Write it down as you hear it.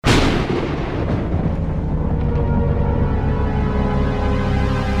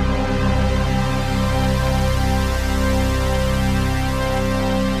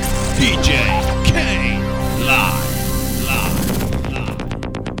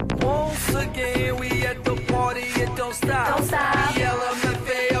again, we at the party, it don't stop. Don't stop. We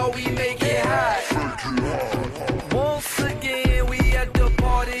LMFAO, we make it hot. Once again, we at the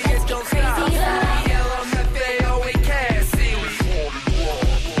party, it don't stop. We LMFAO, we can't see.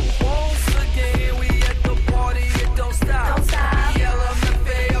 Once again, we at the party, it don't stop. Don't stop. We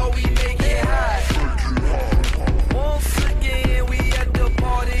LMFAO, we make it hot. Once again, we at the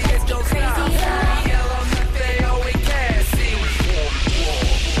party, it don't stop. We LMFAO, we can't see.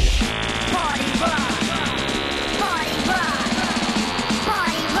 Party rock, party rock,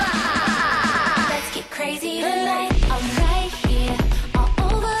 party rock. Let's get crazy tonight. I'm right here, all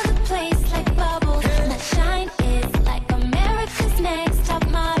over the place like bubbles. My shine is like America's Next Top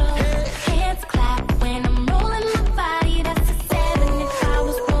Model. Hands clap when I'm rolling my body. That's a 7 if I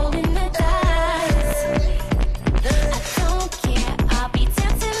was rolling the dice. I don't care, I'll be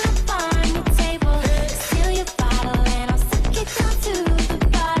dancing up on your table. Steal your bottle and I'll suck it down to the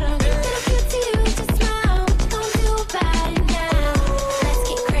bottom. Little cute to you, just smile. What you gonna do about it now? Let's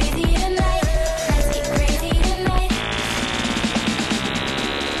get crazy tonight. Let's get crazy tonight.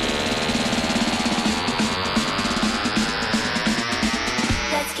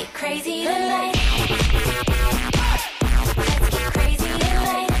 Let's get crazy tonight. Let's get crazy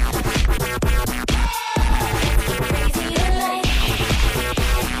tonight. Let's get crazy tonight.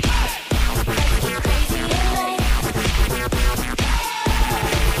 Let's get crazy tonight.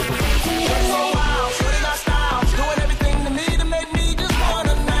 Wow, shorty not style, doing everything to me to make me just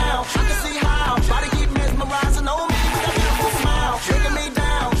wanna now. I can see how, body keep mesmerizing on me with that beautiful smile, bringing me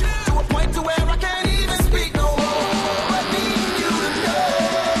down to a point to where I can't even speak no more. I need you to know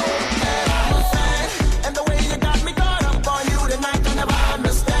that I'm a fan, and the way you got me caught up on you tonight, I never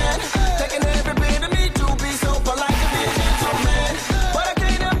understand. Taking every bit of me to be so polite to be a gentleman, but I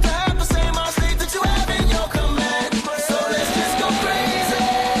can't help to have the same mind state that you have in your command. So let's just go crazy.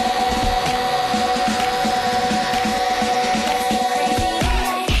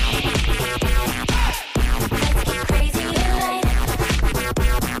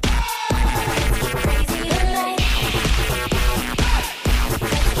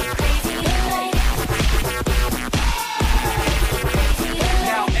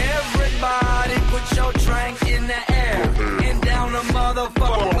 Now everybody put your drink in the air and down the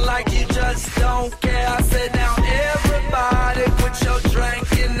motherfucker like you just don't care. I said now everybody put your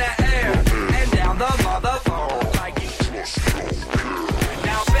drink in the air and down the motherfucker like you just don't care.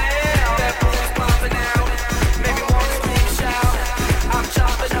 Now bam, that balloon's popping out, make me wanna scream shout. I'm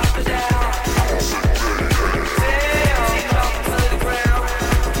chopping up and down. Damn, up to the ground.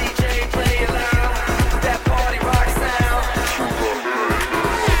 DJ play it loud. That party rock sound.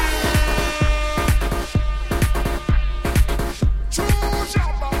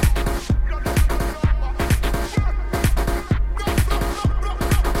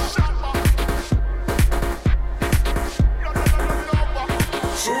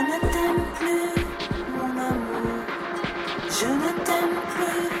 Je ne t'aime plus, mon amour. Je ne t'aime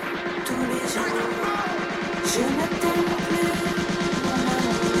plus tous les jours. Je ne t'aime plus, mon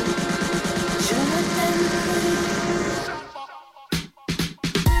amour. Je ne t'aime plus. Je ne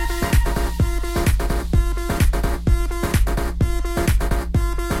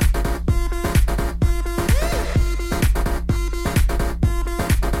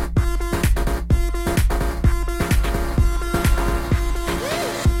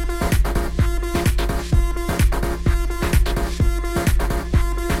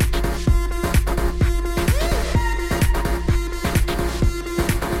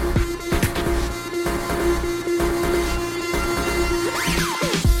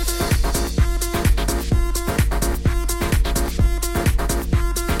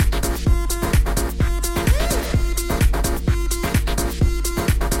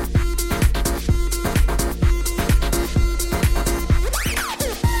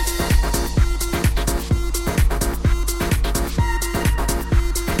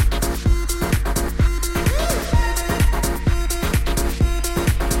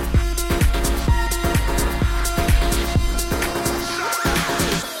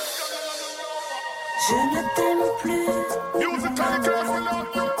t'aime plus.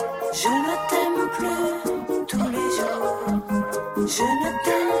 Je ne t'aime plus tous les jours. Je ne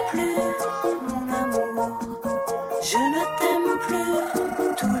t'aime plus, mon amour. Je ne t'aime plus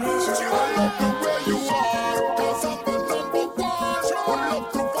tous les jours.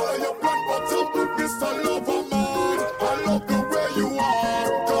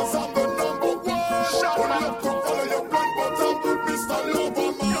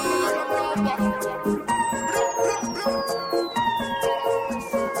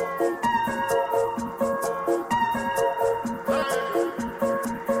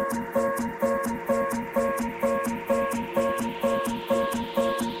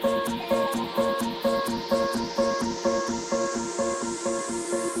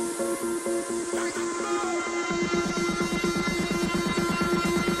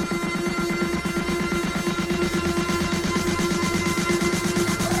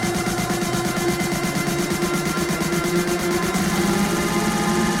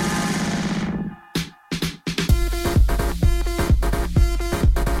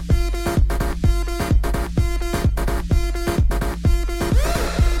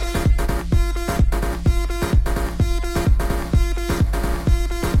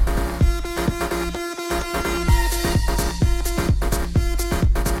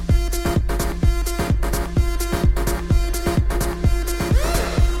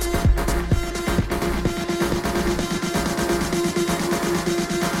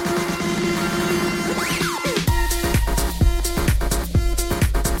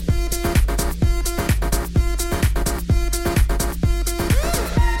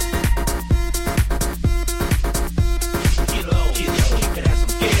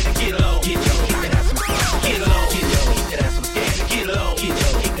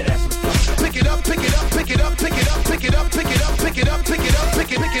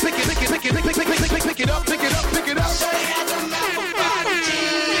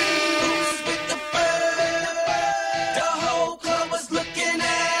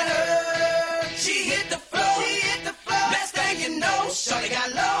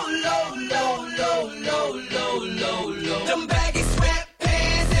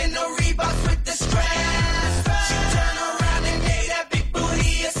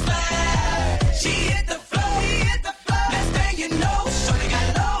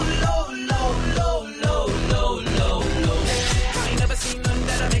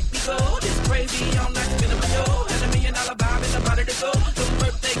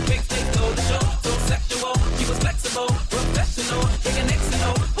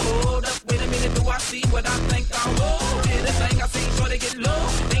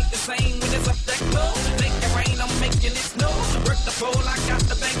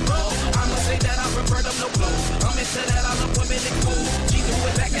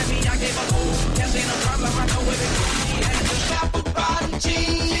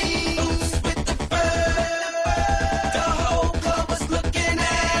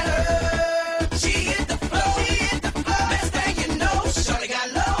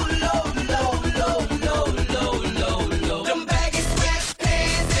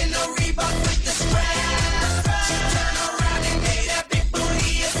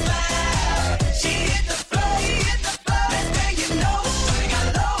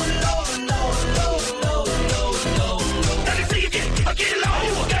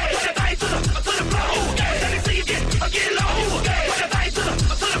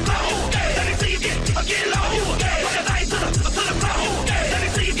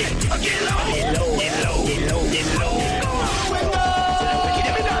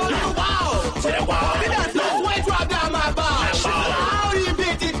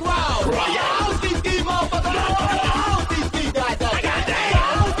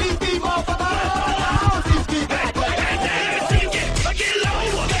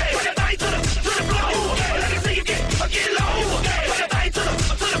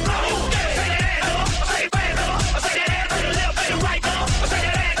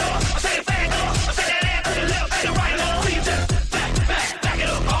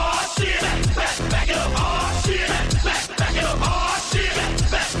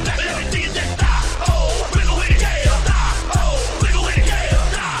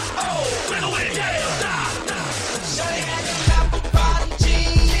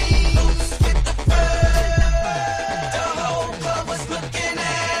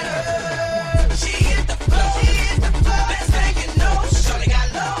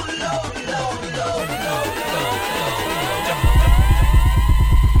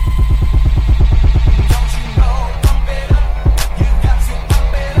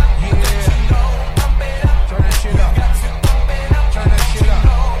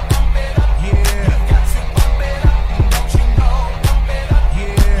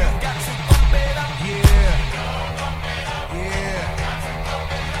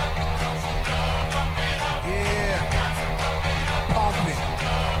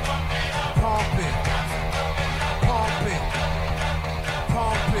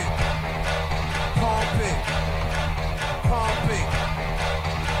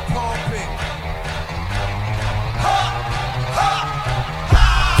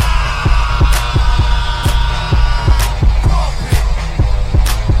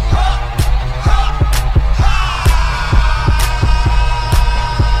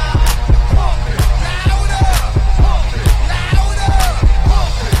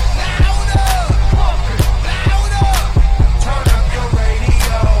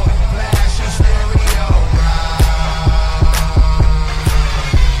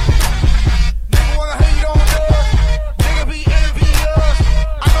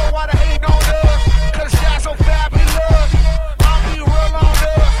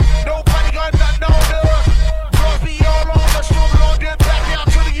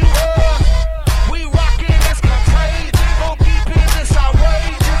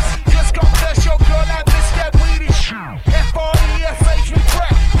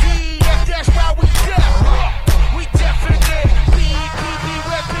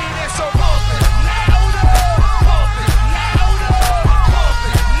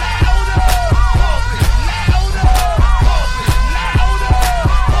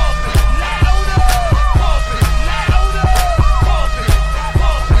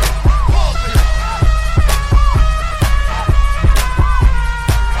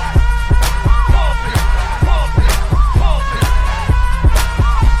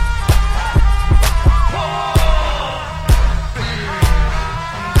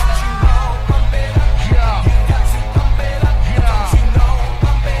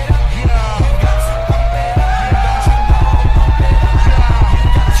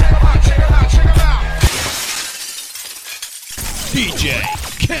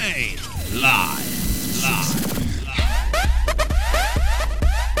 Kane live.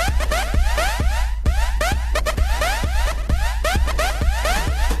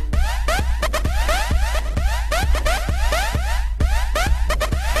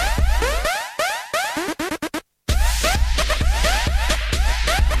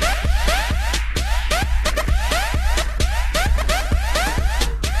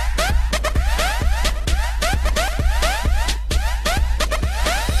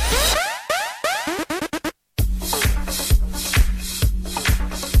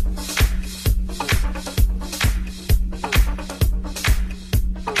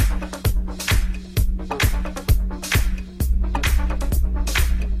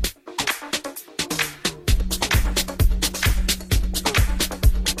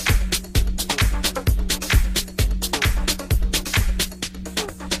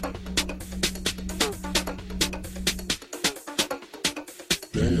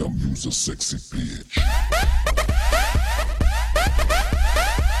 Damn, you's a sexy bitch.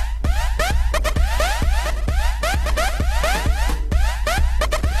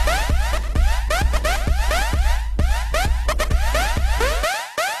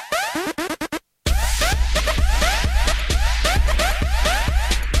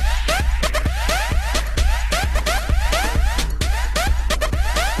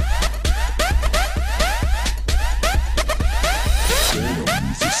 Damn,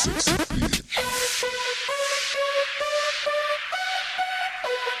 you's a sexy bitch.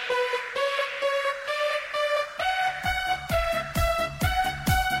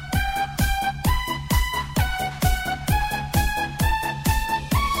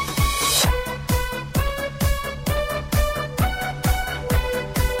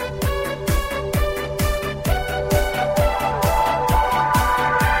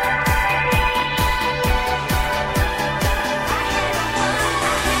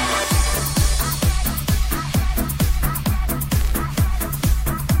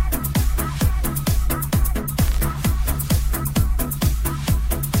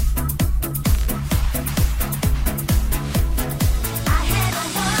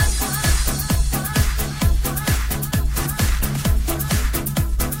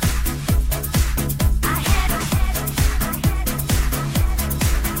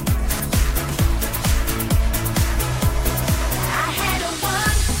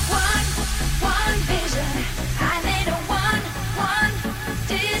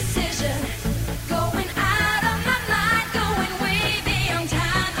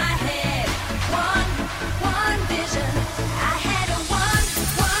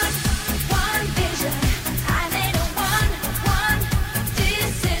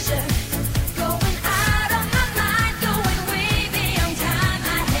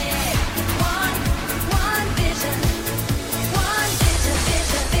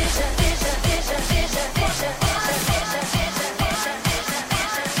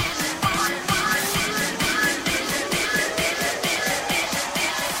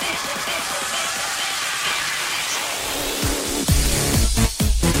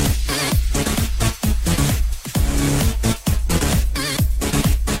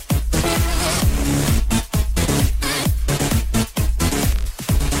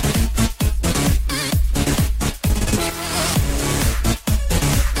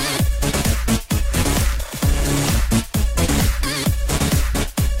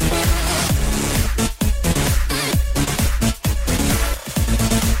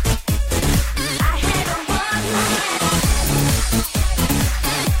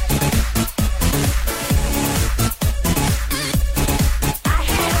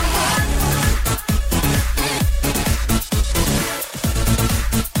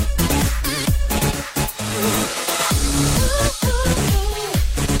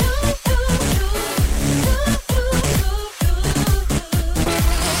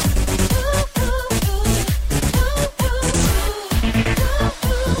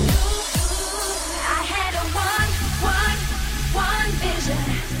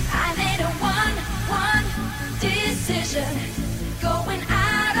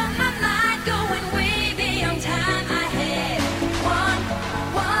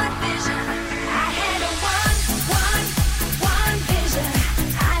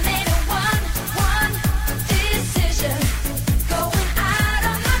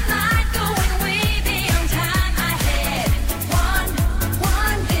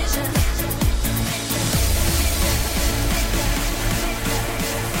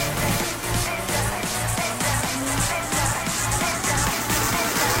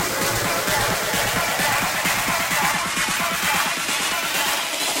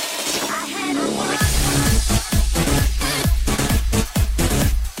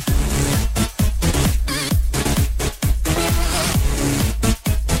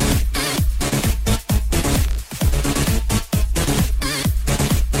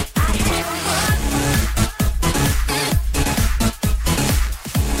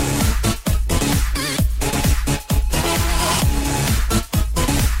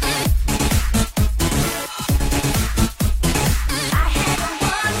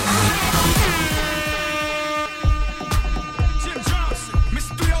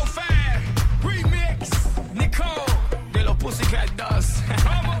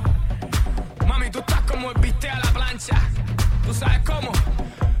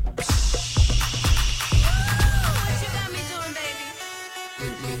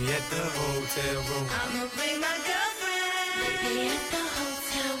 Meet me at the hotel room. I'ma bring my girlfriend. Meet me at the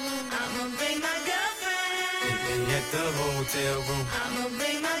hotel room. I'ma bring my girlfriend. Meet me at the hotel room. I'ma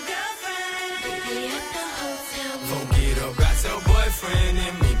bring my girlfriend. Meet me at the hotel room. Forget about your boyfriend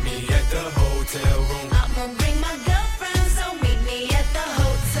and meet me at the hotel room. I'ma bring my girlfriend, so meet me at the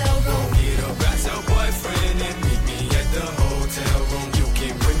hotel room. Forget about your boyfriend and meet me at the hotel room. You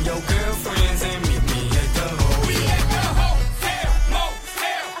can bring your girlfriends and meet me at the hotel. We at the hotel,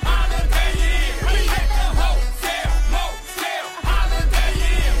 motel, Holiday Inn. We at the hotel, motel, Holiday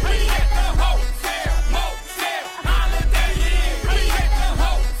Inn. We at the hotel, motel, Holiday Inn. We at the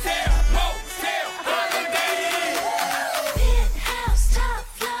hotel, motel, Holiday Inn. Penthouse, top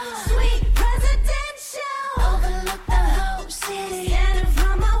floor, sweet residential. Overlook the whole city, standing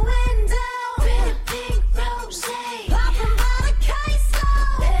from my window. Pretty pink rosé, popping by the queso.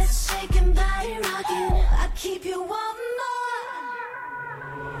 Let's shaking, body rocking. I keep you wanting more.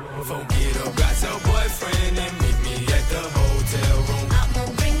 Forget about your boyfriend and meet me at the hotel room. I'ma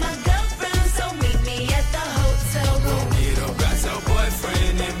bring my girlfriend, so meet me at the hotel room. Forget about your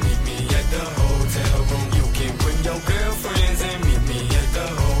boyfriend and meet me at the hotel room. You can bring your girlfriends and meet me at the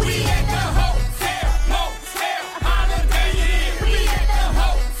hotel. We at the hotel, motel, Holiday Inn. We at the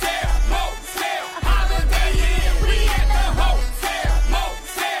hotel, motel, Holiday Inn. We at the hotel,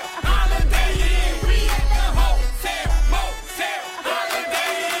 motel, Holiday Inn. We at the hotel, motel,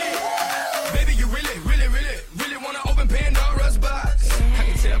 Holiday Inn. Baby, you really, really, really, really wanna open Pandora's box? I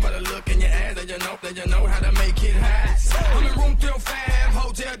can tell by the look in your eyes that you know how to make it hot. I'm in room 305,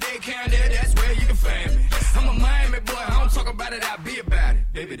 hotel daycare there, that's where you can find me. I'm a Miami boy, I don't talk about it, I be about it.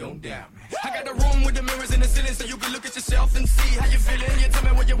 Baby, don't doubt me. I got the room with the mirrors in the ceiling so you can look at yourself and see how you feeling. You tell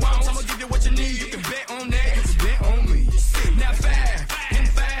me what you want, I'ma give you what you need. You can bet on that, you can bet on me. Now 5 and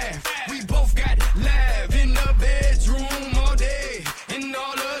 5, we both got live in the bedroom all day and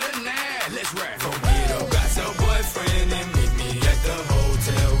all of the night. Let's ride. Forget about your boyfriend and meet me at the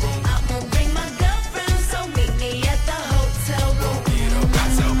hotel room. I'ma bring my girlfriend, so meet me at the hotel room. Forget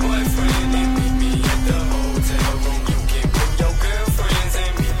about your boyfriend and meet me at the hotel room. You can bring your girlfriends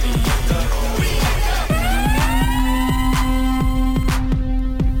and meet me at the hotel room.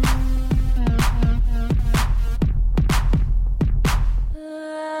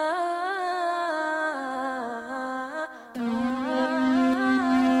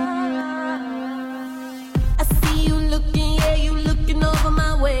 I see you looking, yeah, you looking over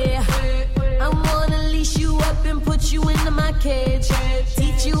my way. I wanna leash you up and put you into my cage.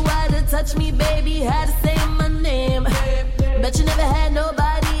 Teach you how to touch me, baby, how to say my name. Bet you never had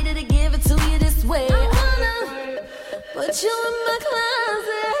nobody to give it to you this way. I wanna put you in my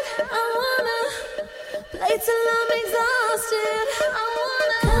closet. I wanna play till I'm exhausted. I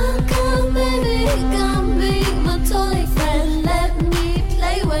wanna come, baby, come be my toy friend. Let me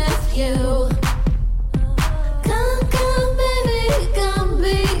play with you. Come, baby, come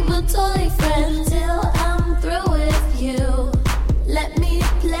be my toy friend till I'm through with you. Let me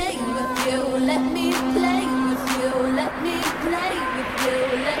play with you, let me play with you, let me play with you,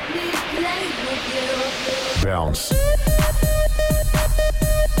 let me play with you. Bounce.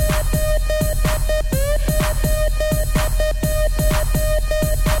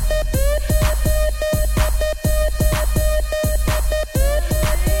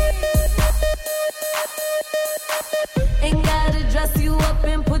 Ain't gotta dress you up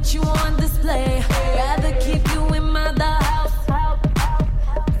and put you on display. Rather keep you in my house.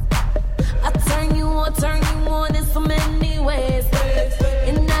 I turn you on in so many ways.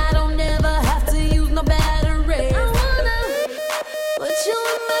 And I don't ever have to use no battery. I wanna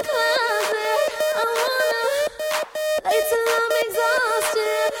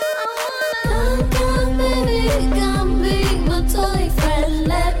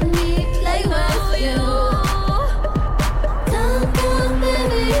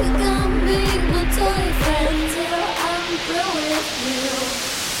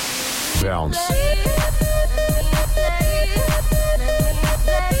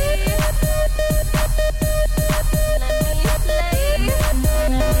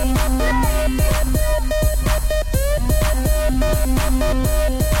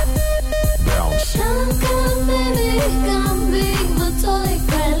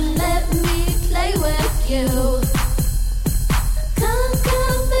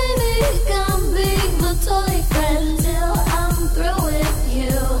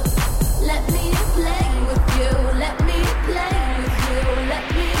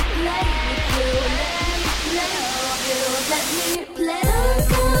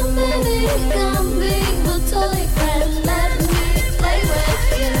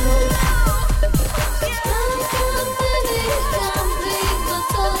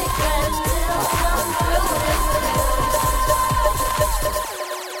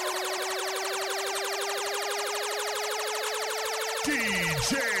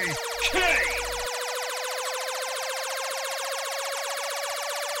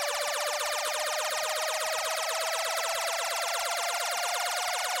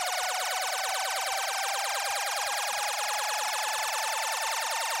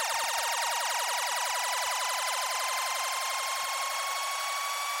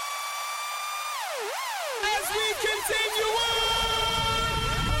As we continue on.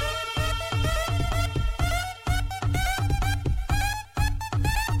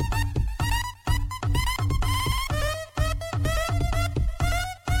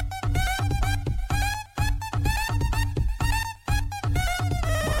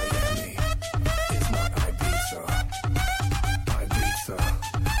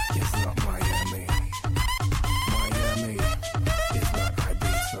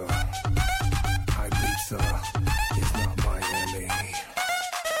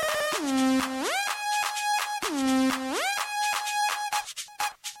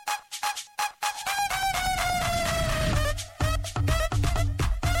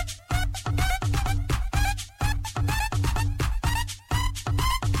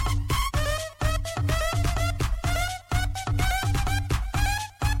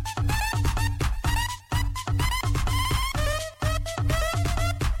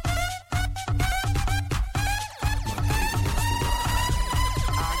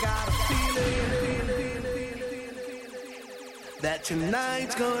 That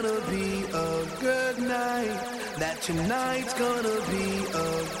tonight's gonna be a good night. That tonight's gonna be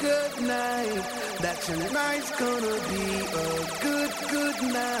a good night. That tonight's gonna be a good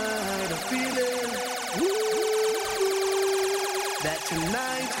night. I feel it. That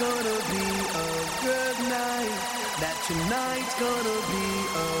tonight's gonna be a good night. That tonight's gonna be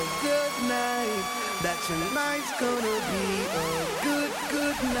a good night. That tonight's gonna be a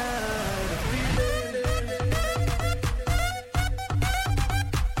good night. I feel it.